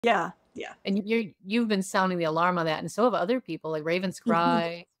Yeah, yeah. And you've been sounding the alarm on that, and so have other people, like Ravens Mhm.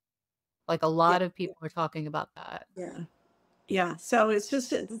 Cry, like a Yeah, lot of yeah, people are talking about that. yeah. Yeah, so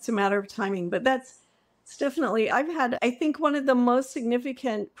it's a matter of timing, but it's definitely I've had I think one of the most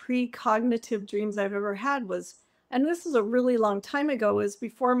significant precognitive dreams I've ever had was, and this is a really long time ago, was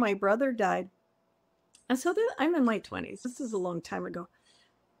before my brother died. And so I'm in my 20s. This is a long time ago.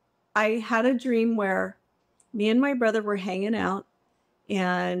 I had a dream where me and my brother were hanging out,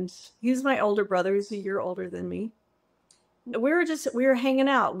 and he's my older brother. He's a year older than me. We were hanging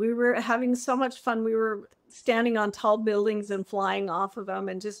out. We were having so much fun. We were standing on tall buildings and flying off of them,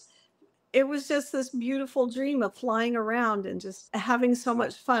 and just it was just this beautiful dream of flying around and just having so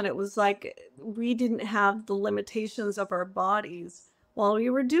much fun. It was like we didn't have the limitations of our bodies while we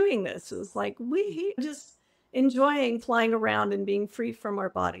were doing this. It was like we just enjoying flying around and being free from our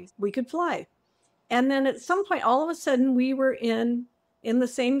bodies. We could fly. And then at some point, all of a sudden, we were in the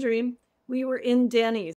same dream, we were in Denny's.